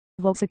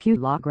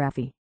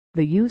Vesiculography.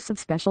 The use of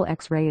special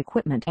X-ray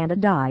equipment and a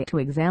dye to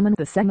examine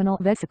the seminal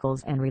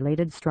vesicles and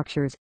related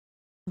structures.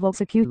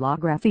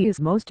 Vesiculography is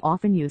most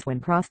often used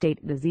when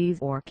prostate disease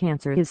or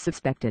cancer is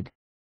suspected.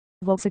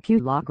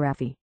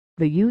 Vesiculography.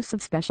 The use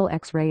of special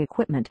X-ray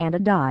equipment and a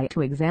dye to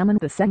examine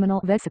the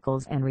seminal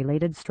vesicles and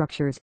related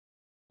structures.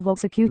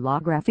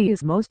 Vesiculography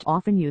is most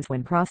often used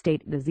when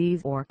prostate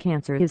disease or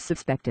cancer is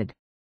suspected.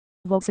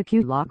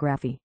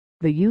 Vesiculography.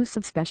 The use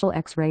of special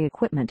X-ray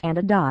equipment and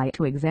a dye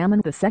to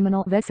examine the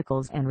seminal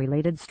vesicles and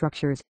related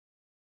structures.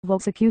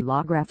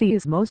 Vesiculography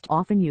is most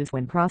often used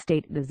when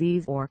prostate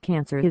disease or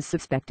cancer is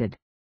suspected.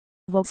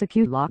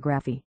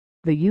 Vesiculography.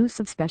 The use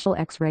of special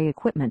X-ray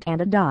equipment and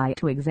a dye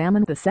to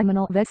examine the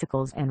seminal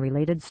vesicles and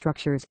related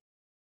structures.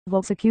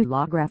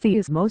 Vesiculography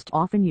is most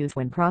often used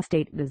when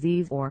prostate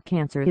disease or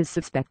cancer is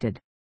suspected.